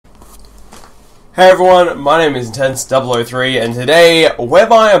Hey everyone, my name is Intense003 and today we're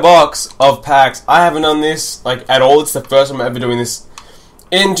buying a box of packs. I haven't done this at all. It's the first time I'm ever doing this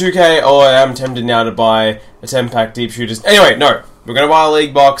in 2K, or I am tempted now to buy a 10-pack deep shooters. Anyway, no, we're going to buy a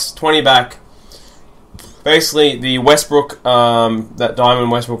league box, 20 back. Basically, the Westbrook, that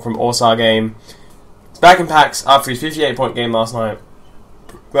Diamond Westbrook from All-Star game. It's back in packs after his 58-point game last night,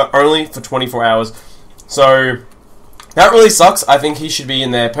 but only for 24 hours. So, that really sucks. I think he should be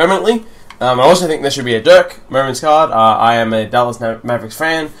in there permanently. I also think there should be a Dirk Moments card. I am a Dallas Mavericks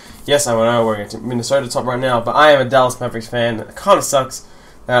fan. Yes, I know we're in Minnesota top right now, but I am a Dallas Mavericks fan. It kind of sucks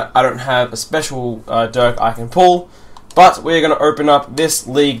that I don't have a special Dirk I can pull. But we're going to open up this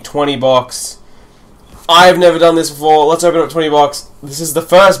League 20 box. I've never done this before. Let's open up 20 box. This is the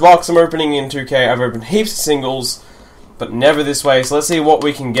first box I'm opening in 2K. I've opened heaps of singles, but never this way. So let's see what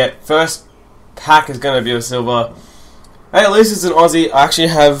we can get. First pack is going to be a silver. Hey, at least it's an Aussie. I actually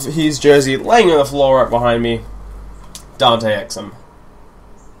have his jersey laying on the floor right behind me. Dante Exum.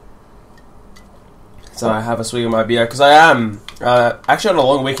 So I have a swig of my beer, because I am actually on a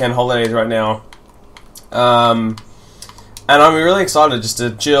long weekend holidays right now. And I'm really excited just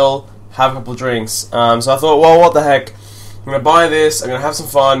to chill, have a couple of drinks. So I thought, well, what the heck. I'm going to buy this, I'm going to have some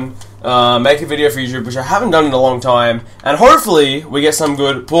fun, make a video for YouTube, which I haven't done in a long time, and hopefully we get some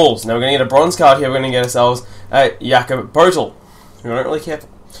good pulls. Now we're going to get a bronze card here, we're going to get ourselves a Jakob Poeltl. We don't really care.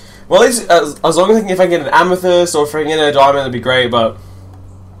 Well, at least as long as if I can get an amethyst or if I can get a diamond, that'd be great, but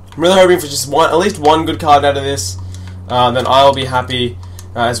I'm really hoping for just at least one good card out of this, then I'll be happy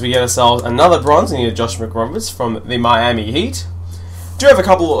as we get ourselves another bronze. We need a Josh McRoberts from the Miami Heat. Do have a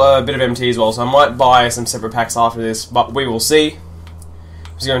couple bit of MT as well, so I might buy some separate packs after this, but we will see.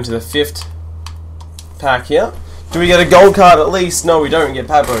 Let's go into the 5th pack here. Do we get a gold card at least? No, we don't. Get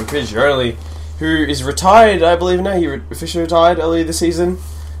Pablo Prigioni, who is retired, I believe now. He officially retired earlier this season.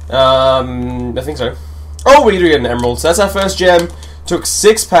 I think so. Oh, we do get an emerald. So that's our first gem. Took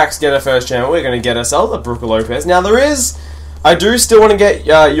 6 packs to get our first gem. We're going to get ourselves a Brook Lopez. Now I do still want to get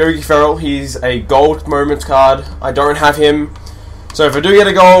Yogi Ferrell. He's a gold moments card. I don't have him. So if I do get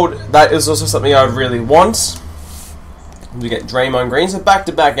a gold, that is also something I would really want. We get Draymond Green, so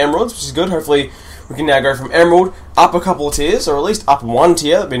back-to-back emeralds, which is good. Hopefully we can now go from emerald up a couple of tiers, or at least up 1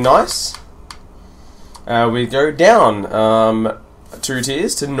 tier. That'd be nice. We go down 2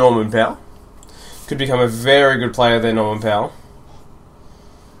 tiers to Norman Powell. Could become a very good player there, Norman Powell.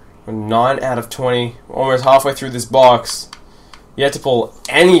 9 out of 20, almost halfway through this box. Yet to pull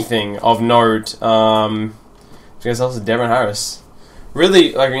anything of note. Against also Devin Harris.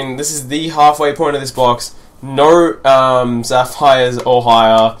 Really, this is the halfway point of this box. No Sapphires or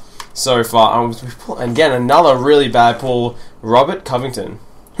higher so far. And again, another really bad pull. Robert Covington,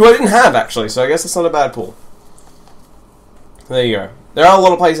 who I didn't have, actually, so I guess it's not a bad pull. There you go. There are a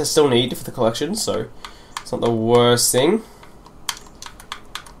lot of players I still need for the collection, so it's not the worst thing.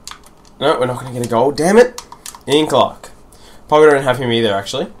 No, we're not going to get a gold. Damn it! Ian Clark. Probably don't have him either,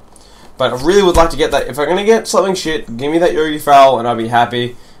 actually. But I really would like to get that. If I'm going to get something shit, give me that Yogi Ferrell and I'll be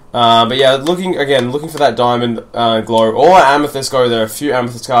happy. But yeah, looking for that diamond glow. Or amethyst glow. There are a few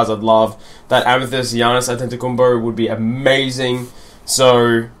amethyst cards I'd love. That amethyst Giannis Antetokounmpo would be amazing.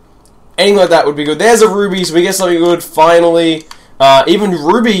 So, anything like that would be good. There's a ruby, so we get something good, finally. Even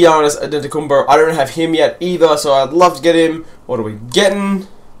Ruby Giannis Antetokounmpo, I don't have him yet either, so I'd love to get him. What are we getting?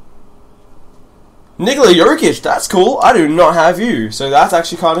 Nikola Jokic, that's cool. I do not have you, so that's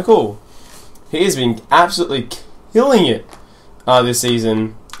actually kind of cool. He has been absolutely killing it this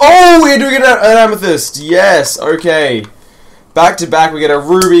season. Oh, we're doing an amethyst. Yes, okay. Back to back, we get a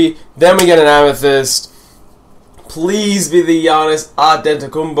ruby, then we get an amethyst. Please be the Giannis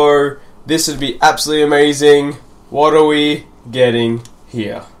Antetokounmpo. This would be absolutely amazing. What are we getting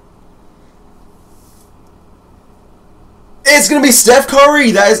here? It's going to be Steph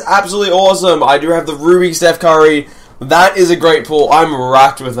Curry. That is absolutely awesome. I do have the ruby Steph Curry. That is a great pull. I'm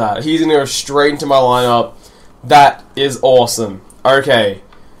racked with that. He's going to go straight into my lineup. That is awesome. Okay.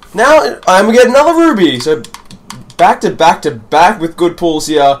 Now, I'm going to get another ruby. So, back to back with good pulls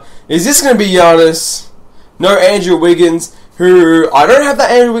here. Is this going to be Giannis? No, Andrew Wiggins, who... I don't have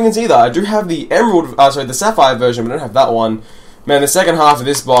that Andrew Wiggins either. I do have the emerald... the sapphire version, but I don't have that one. Man, the second half of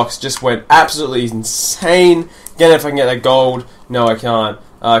this box just went absolutely insane. Again, if I can get that gold. No, I can't.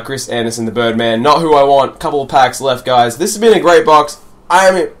 Chris Anderson, the Birdman. Not who I want. Couple of packs left, guys. This has been a great box. I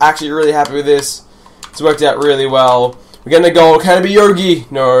am actually really happy with this. It's worked out really well. We're getting a gold. Can it be Yogi?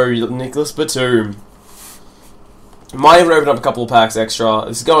 No, Nicholas Batum. Might even open up a couple of packs extra.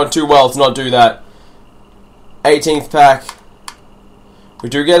 This is going too well to not do that. 18th pack. We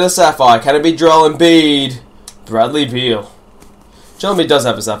do get a sapphire. Can it be Joel Embiid? Bradley Beal. Joel Embiid does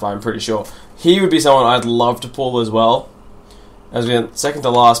have a Sapphire, I'm pretty sure. He would be someone I'd love to pull as well. As we get second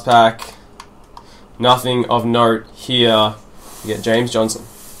to last pack, nothing of note here. You get James Johnson.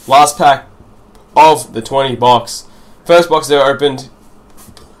 Last pack of the 20 box. First box they opened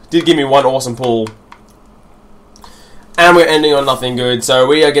did give me one awesome pull. And we're ending on nothing good, so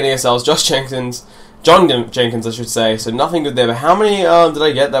we are getting ourselves John Jenkins, I should say. So nothing good there. But how many did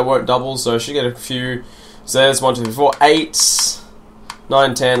I get that weren't doubles? So I should get a few. So there's 1, 2, 3, 4, 8,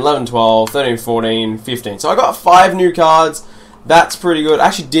 9, 10, 11, 12, 13, 14, 15. So I got 5 new cards. That's pretty good. I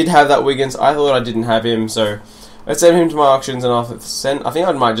actually did have that Wiggins. I thought I didn't have him, so let's send him to my auctions, and I think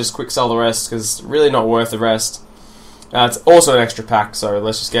I might just quick sell the rest because it's really not worth the rest. It's also an extra pack, so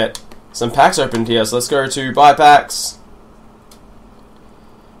let's just get some packs opened here. So let's go to buy packs,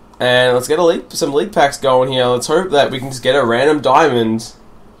 and let's get some league packs going here. Let's hope that we can just get a random diamond.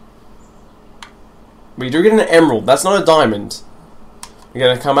 We do get an emerald. That's not a diamond. We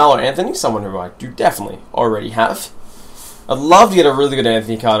get a Carmelo Anthony, someone who I do definitely already have. I'd love to get a really good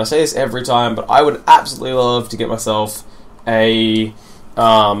Anthony card. I say this every time, but I would absolutely love to get myself a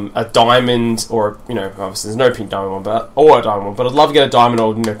diamond, or obviously there's no pink diamond one, or a diamond one. But I'd love to get a diamond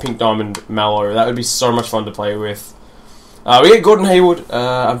or pink diamond Melo. That would be so much fun to play with. We get Gordon Hayward.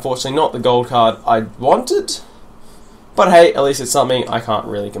 Unfortunately, not the gold card I wanted, but hey, at least it's something. I can't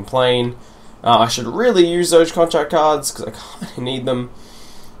really complain. I should really use those contract cards because I kind of need them.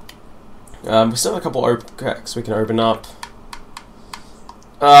 We still have a couple packs we can open up.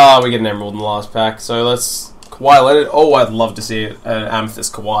 We get an emerald in the last pack, so let's Kawhi Leonard. Oh, I'd love to see an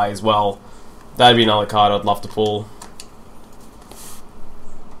Amethyst Kawhi as well. That'd be another card I'd love to pull,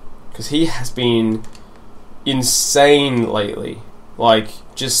 because he has been insane lately, like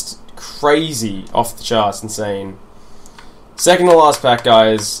just crazy, off the charts, insane. Second to last pack,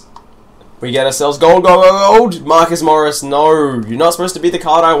 guys. We get ourselves gold. Marcus Morris. No, you're not supposed to be the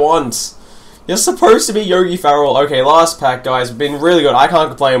card I want. You're supposed to be Yogi Ferrell. Okay, last pack, guys. Been really good. I can't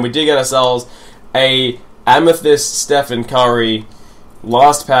complain. We did get ourselves a Amethyst Stephen Curry.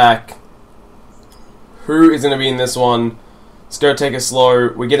 Last pack. Who is going to be in this one? Let's go take it slow.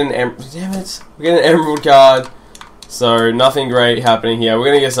 We get an damn it. We get an emerald card. So nothing great happening here. We're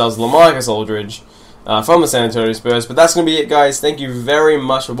going to get ourselves LaMarcus Aldridge from the San Antonio Spurs. But that's going to be it, guys. Thank you very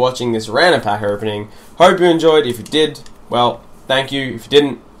much for watching this random pack opening. Hope you enjoyed. If you did, well, thank you. If you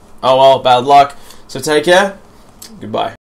didn't, oh well, bad luck. So take care. Goodbye.